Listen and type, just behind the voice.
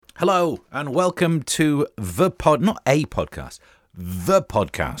Hello and welcome to the podcast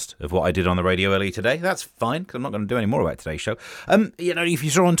of what I did on the radio earlier today. That's fine, because I'm not going to do any more about today's show. If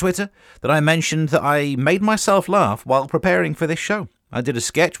you saw on Twitter that I mentioned that I made myself laugh while preparing for this show. I did a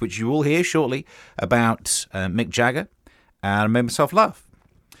sketch, which you will hear shortly, about Mick Jagger, and I made myself laugh.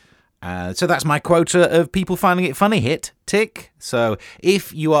 So that's my quota of people finding it funny hit, tick. So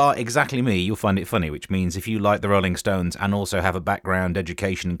if you are exactly me, you'll find it funny, which means if you like the Rolling Stones and also have a background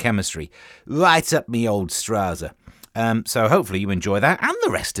education in chemistry, right up me old Strasser. So hopefully you enjoy that and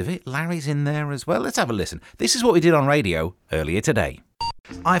the rest of it. Larry's in there as well. Let's have a listen. This is what we did on radio earlier today.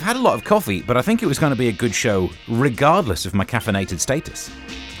 I've had a lot of coffee, but I think it was going to be a good show regardless of my caffeinated status.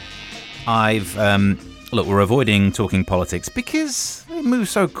 Look, we're avoiding talking politics because it moves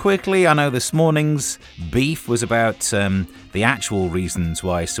so quickly. I know this morning's beef was about the actual reasons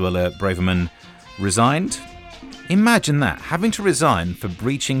why Sue Ella Braverman resigned. Imagine that, having to resign for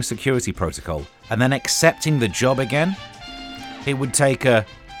breaching security protocol and then accepting the job again. It would take a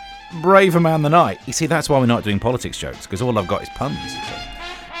braver man than I. You see, that's why we're not doing politics jokes, because all I've got is puns.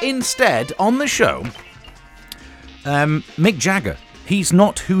 Instead, on the show, Mick Jagger. He's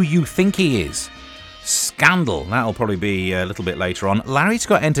not who you think he is. Scandal. That'll probably be a little bit later on. Larry's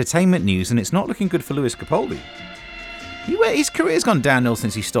got entertainment news, and it's not looking good for Lewis Capaldi. His career's gone downhill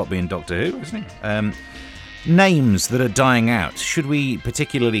since he stopped being Doctor Who, hasn't he? Names that are dying out. Should we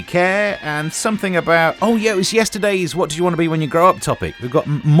particularly care? And something about, it was yesterday's What Do You Want to Be When You Grow Up topic. We've got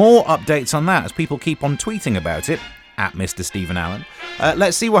more updates on that as people keep on tweeting about it, at Mr. Stephen Allen.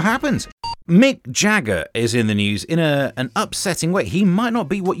 Let's see what happens. Mick Jagger is in the news in an upsetting way. He might not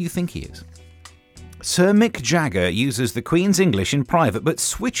be what you think he is. Sir Mick Jagger uses the Queen's English in private but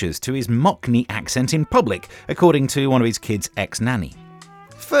switches to his Mockney accent in public, according to one of his kids' ex-nanny.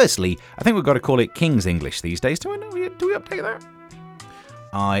 Firstly, I think we've got to call it King's English these days. Do we update that?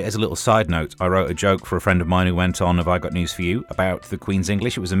 As a little side note, I wrote a joke for a friend of mine who went on Have I Got News For You about the Queen's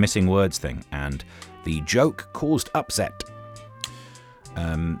English. It was a missing words thing, and the joke caused upset.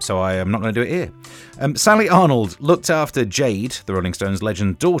 So I am not going to do it here. Sally Arnold looked after Jade, the Rolling Stones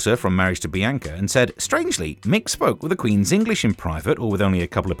legend daughter from Marriage to Bianca, and said, strangely, Mick spoke with the Queen's English in private, or with only a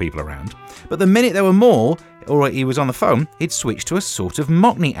couple of people around, but the minute there were more, or he was on the phone, he'd switch to a sort of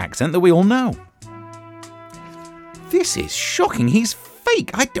Mockney accent that we all know. This is shocking. He's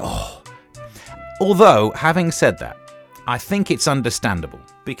fake. Although, having said that, I think it's understandable,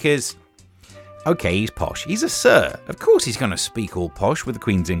 because okay, he's posh. He's a sir. Of course he's going to speak all posh with the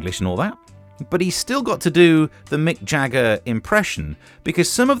Queen's English and all that. But he's still got to do the Mick Jagger impression, because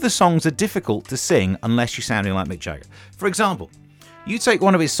some of the songs are difficult to sing unless you're sounding like Mick Jagger. For example, you take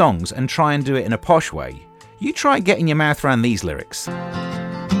one of his songs and try and do it in a posh way. You try getting your mouth around these lyrics.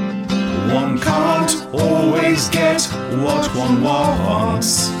 One can't always get what one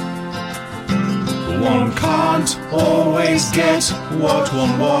wants. One can't always get what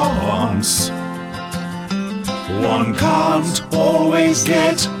one wants. One can't always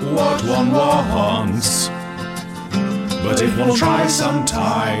get what one wants. But if one tries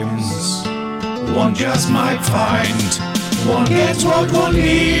sometimes, one just might find one gets what one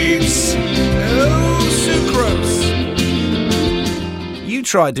needs. Oh, sucrose. You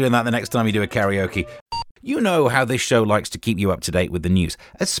try doing that the next time you do a karaoke. You know how this show likes to keep you up to date with the news,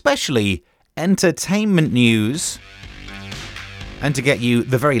 especially entertainment news, and to get you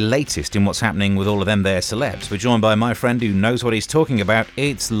the very latest in what's happening with all of them there celebs. We're joined by my friend who knows what he's talking about.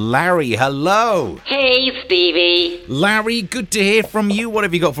 It's Larry. Hello. Hey, Stevie. Larry, good to hear from you. What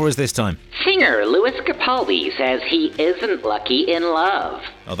have you got for us this time? Singer Lewis Capaldi says he isn't lucky in love.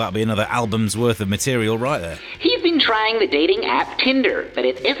 Oh, that'll be another album's worth of material right there. He's been trying the dating app Tinder, but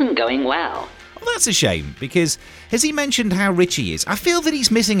it isn't going well. Well, that's a shame, because has he mentioned how rich he is? I feel that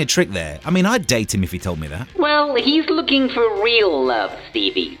he's missing a trick there. I mean, I'd date him if he told me that. Well, he's looking for real love,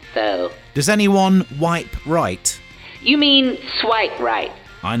 Stevie, so... Does anyone wipe right? You mean swipe right.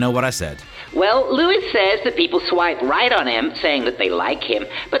 I know what I said. Well, Lewis says that people swipe right on him, saying that they like him,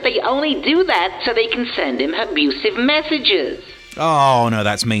 but they only do that so they can send him abusive messages. Oh, no,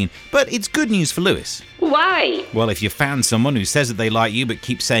 that's mean. But it's good news for Lewis. Why? Well, if you found someone who says that they like you but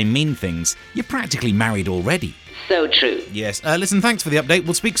keeps saying mean things, you're practically married already. So true. Yes. Listen, thanks for the update.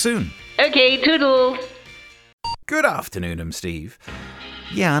 We'll speak soon. Okay, toodles. Good afternoon, I'm Steve.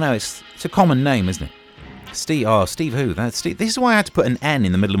 Yeah, I know, it's a common name, isn't it? Steve. Oh, Steve who? That's Steve. This is why I had to put an N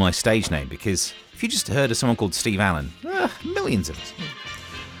in the middle of my stage name, because if you just heard of someone called Steve Allen, millions of us.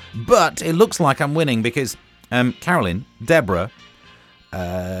 But it looks like I'm winning because Carolyn, Deborah,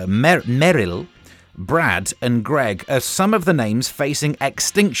 Meryl, Brad and Greg are some of the names facing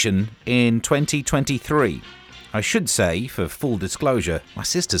extinction in 2023. I should say, for full disclosure, my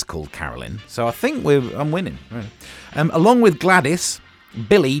sister's called Carolyn, so I think I'm winning. Right. Along with Gladys,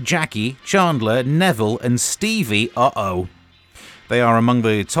 Billy, Jackie, Chandler, Neville, and Stevie. They are among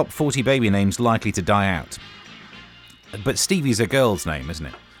the top 40 baby names likely to die out. But Stevie's a girl's name, isn't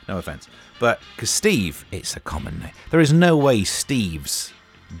it? No offence. But, because Steve, it's a common name. There is no way Steves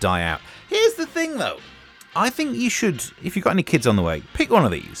die out. Here's the thing, though. I think you should, if you've got any kids on the way, pick one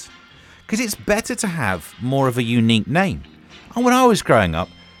of these. Because it's better to have more of a unique name. And when I was growing up,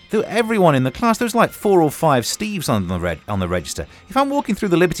 everyone in the class, there was like 4 or 5 Steves on the register. If I'm walking through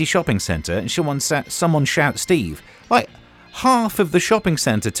the Liberty Shopping Centre and someone shouts Steve, like half of the shopping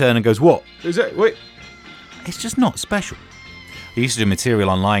centre turn and goes, "What? Is it? Wait." It's just not special. I used to do material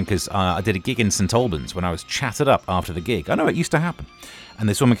online because I did a gig in St Albans when I was chatted up after the gig. I know it used to happen. And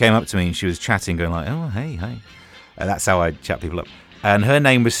this woman came up to me and she was chatting, going like, "Oh, hey. That's how I chat people up. And her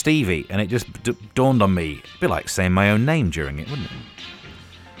name was Stevie, and it just dawned on me. It'd be like saying my own name during it, wouldn't it?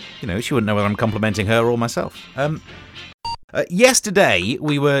 You know, she wouldn't know whether I'm complimenting her or myself. Yesterday,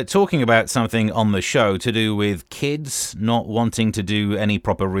 we were talking about something on the show to do with kids not wanting to do any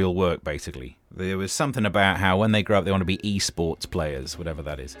proper real work, basically. There was something about how when they grow up, they want to be esports players, whatever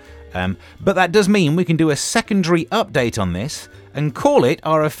that is. But that does mean we can do a secondary update on this and call it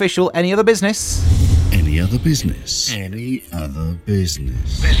our official Any Other Business. Any other business? Any other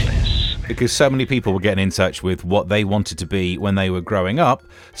business? Because so many people were getting in touch with what they wanted to be when they were growing up.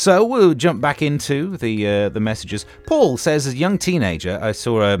 So we'll jump back into the messages. Paul says, as a young teenager, I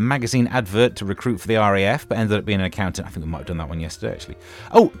saw a magazine advert to recruit for the RAF, but ended up being an accountant. I think we might have done that one yesterday, actually.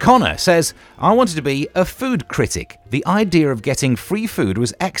 Oh, Connor says, I wanted to be a food critic. The idea of getting free food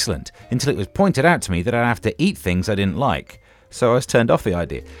was excellent until it was pointed out to me that I'd have to eat things I didn't like. So I was turned off the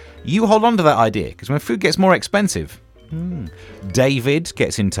idea. You hold on to that idea, because when food gets more expensive... David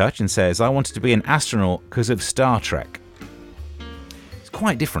gets in touch and says, I wanted to be an astronaut because of Star Trek. It's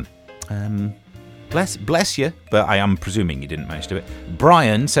quite different. Bless you, but I am presuming you didn't manage to do it.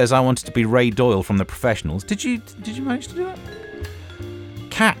 Brian says, I wanted to be Ray Doyle from The Professionals. Did you manage to do that?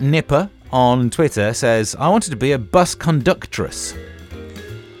 Cat Nipper on Twitter says, I wanted to be a bus conductress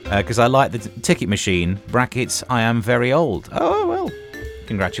because I like the ticket machine, brackets, I am very old. Oh, well,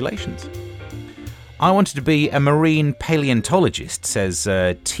 congratulations. I wanted to be a marine paleontologist, says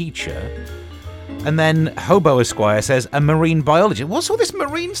teacher. And then Hobo Esquire says a marine biologist. What's all this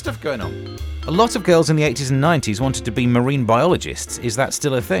marine stuff going on? A lot of girls in the 80s and 90s wanted to be marine biologists. Is that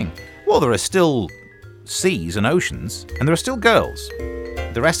still a thing? Well, there are still seas and oceans, and there are still girls.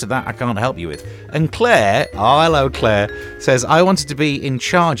 The rest of that I can't help you with. And Claire, oh hello Claire, says I wanted to be in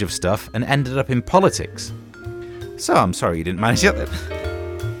charge of stuff and ended up in politics. So I'm sorry you didn't manage it then.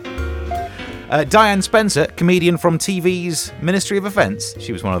 Diane Spencer, comedian from TV's Ministry of Offence.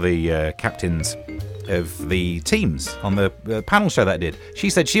 She was one of the captains of the teams on the panel show that I did. She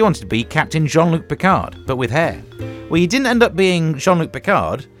said she wanted to be Captain Jean-Luc Picard, but with hair. Well, you didn't end up being Jean-Luc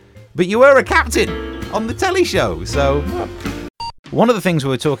Picard, but you were a captain on the telly show. So, one of the things we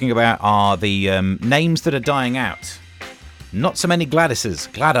were talking about are the names that are dying out. Not so many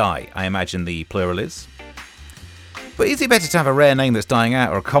Gladyses. Gladi, I imagine the plural is. But is it better to have a rare name that's dying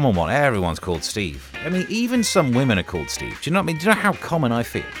out or a common one? Everyone's called Steve. I mean, even some women are called Steve. Do you know what I mean? Do you know how common I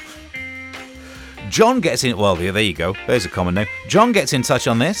feel? John gets in... Well, yeah, there you go. There's a common name. John gets in touch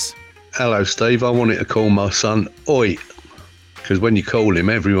on this. Hello, Steve. I wanted to call my son Oi, because when you call him,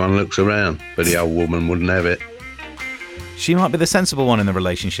 everyone looks around, but the old woman wouldn't have it. She might be the sensible one in the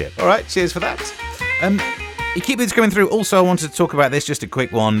relationship. All right, cheers for that. You keep this coming through. Also, I wanted to talk about this, just a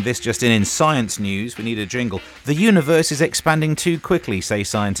quick one. This just in science news. We need a jingle. The universe is expanding too quickly, say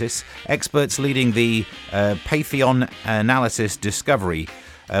scientists. Experts leading the Pantheon analysis discovery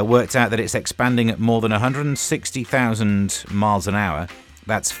worked out that it's expanding at more than 160,000 miles an hour.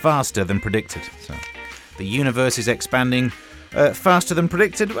 That's faster than predicted. So, the universe is expanding faster than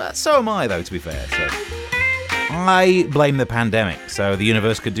predicted. Well, so am I, though, to be fair. So, I blame the pandemic, so the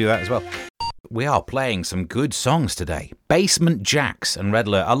universe could do that as well. We are playing some good songs today. Basement Jaxx and Red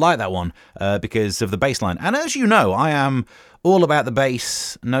Alert. I like that one because of the bass line. And as you know, I am all about the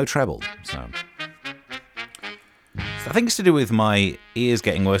bass, no treble. So I think it's to do with my ears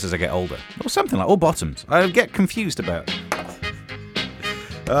getting worse as I get older. Or something like, or bottoms. I get confused about it.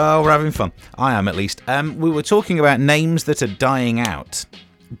 Oh, we're having fun. I am, at least. We were talking about names that are dying out.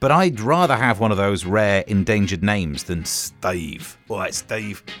 But I'd rather have one of those rare endangered names than Steve. All right,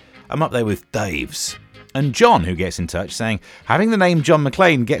 Steve. I'm up there with Dave's. And John, who gets in touch, saying, having the name John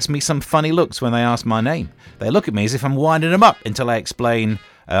McClane gets me some funny looks when they ask my name. They look at me as if I'm winding them up until I explain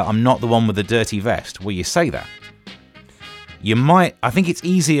I'm not the one with the dirty vest. Will you say that? I think it's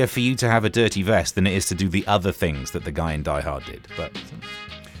easier for you to have a dirty vest than it is to do the other things that the guy in Die Hard did. But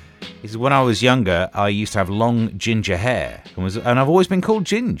he says, when I was younger, I used to have long ginger hair, and I've always been called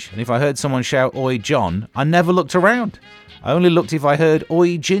Ginge. And if I heard someone shout, "Oi, John," I never looked around. I only looked if I heard,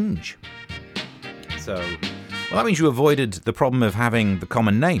 "Oi, Ginge." So, well, that means you avoided the problem of having the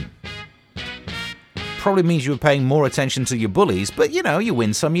common name. Probably means you were paying more attention to your bullies, but, you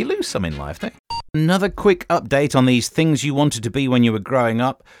win some, you lose some in life, don't you? Another quick update on these things you wanted to be when you were growing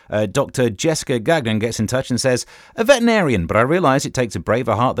up. Dr. Jessica Gagnon gets in touch and says, "A veterinarian, but I realise it takes a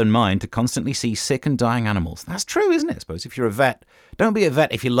braver heart than mine to constantly see sick and dying animals." That's true, isn't it? I suppose if you're a vet, don't be a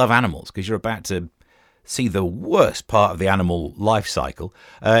vet if you love animals, because you're about to see the worst part of the animal life cycle.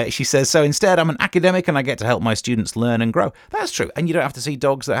 She says, "So instead, I'm an academic and I get to help my students learn and grow." That's true. And you don't have to see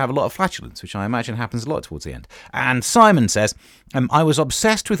dogs that have a lot of flatulence, which I imagine happens a lot towards the end. And Simon says, "I was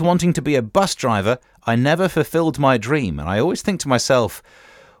obsessed with wanting to be a bus driver. I never fulfilled my dream. And I always think to myself,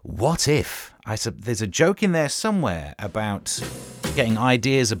 what if?" There's a joke in there somewhere about getting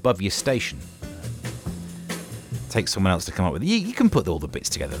ideas above your station. Take someone else to come up with it. You can put all the bits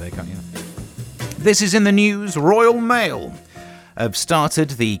together there, can't you? This is in the news. Royal Mail have started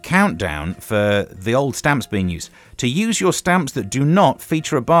the countdown for the old stamps being used. To use your stamps that do not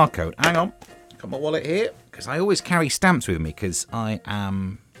feature a barcode. Hang on. Got my wallet here, because I always carry stamps with me, because I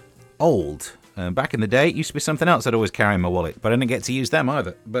am old. Back in the day, it used to be something else I'd always carry in my wallet, but I didn't get to use them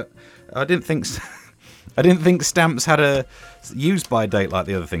either. But I didn't think stamps had a use-by date like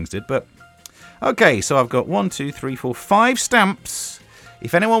the other things did. But okay, so I've got 1, 2, 3, 4, 5 stamps.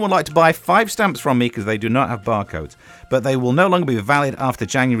 If anyone would like to buy 5 stamps from me, because they do not have barcodes, but they will no longer be valid after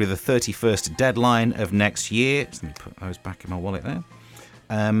January the 31st deadline of next year. So let me put those back in my wallet there.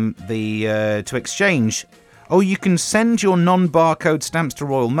 To exchange, you can send your non-barcode stamps to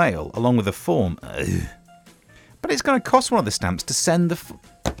Royal Mail along with a form. But it's going to cost one of the stamps to send the...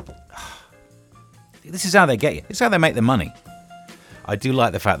 This is how they get you. It's how they make the money. I do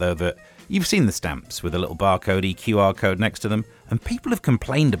like the fact, though, that you've seen the stamps with a little barcode, QR code next to them, and people have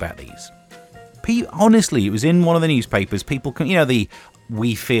complained about these. Honestly, it was in one of the newspapers. People, the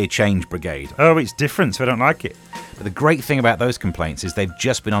 "We Fear Change" brigade. Oh, it's different, so I don't like it. But the great thing about those complaints is they've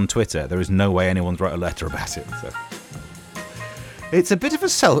just been on Twitter. There is no way anyone's wrote a letter about it. So it's a bit of a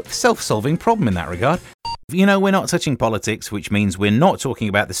self-solving problem in that regard. We're not touching politics, which means we're not talking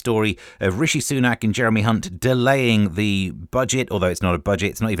about the story of Rishi Sunak and Jeremy Hunt delaying the budget, although it's not a budget,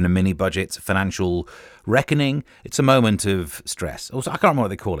 it's not even a mini budget, it's a financial reckoning. It's a moment of stress. Also, I can't remember what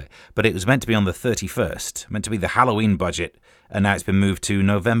they call it, but it was meant to be on the 31st, meant to be the Halloween budget, and now it's been moved to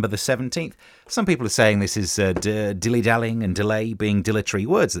November the 17th. Some people are saying this is dilly-dallying and delay being dilatory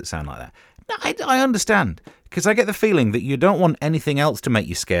words that sound like that. No, I understand, because I get the feeling that you don't want anything else to make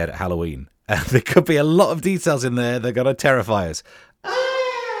you scared at Halloween. There could be a lot of details in there that are going to terrify us.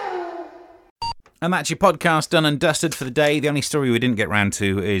 And that's your podcast done and dusted for the day. The only story we didn't get round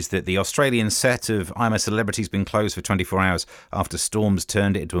to is that the Australian set of I'm a Celebrity has been closed for 24 hours after storms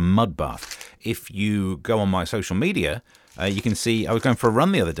turned it into a mud bath. If you go on my social media, you can see I was going for a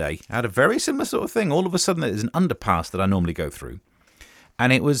run the other day. I had a very similar sort of thing. All of a sudden, there's an underpass that I normally go through,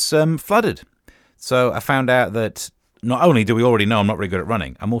 and it was flooded. So I found out that not only do we already know I'm not very good at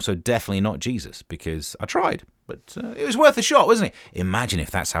running, I'm also definitely not Jesus, because I tried. But it was worth a shot, wasn't it? Imagine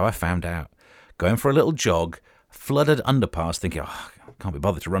if that's how I found out. Going for a little jog, flooded underpass, thinking, I can't be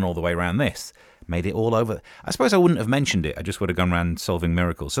bothered to run all the way around this. Made it all over. I suppose I wouldn't have mentioned it. I just would have gone around solving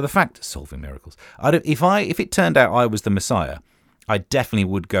miracles. So the fact, solving miracles. If it turned out I was the Messiah, I definitely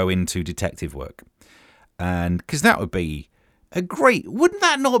would go into detective work. And because that would be wouldn't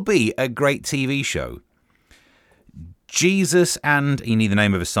that not be a great TV show? Jesus and, you need the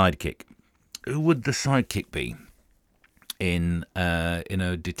name of a sidekick. Who would the sidekick be in a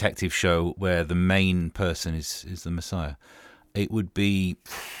detective show where the main person is the Messiah? It would be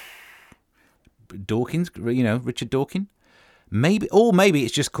Dawkins, Richard Dawkins. Maybe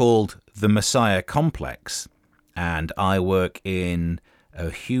it's just called the Messiah Complex, and I work in a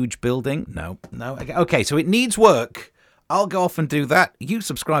huge building. No. Okay, so it needs work. I'll go off and do that. You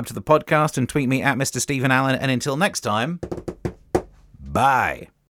subscribe to the podcast and tweet me at Mr. Stephen Allen. And until next time, bye.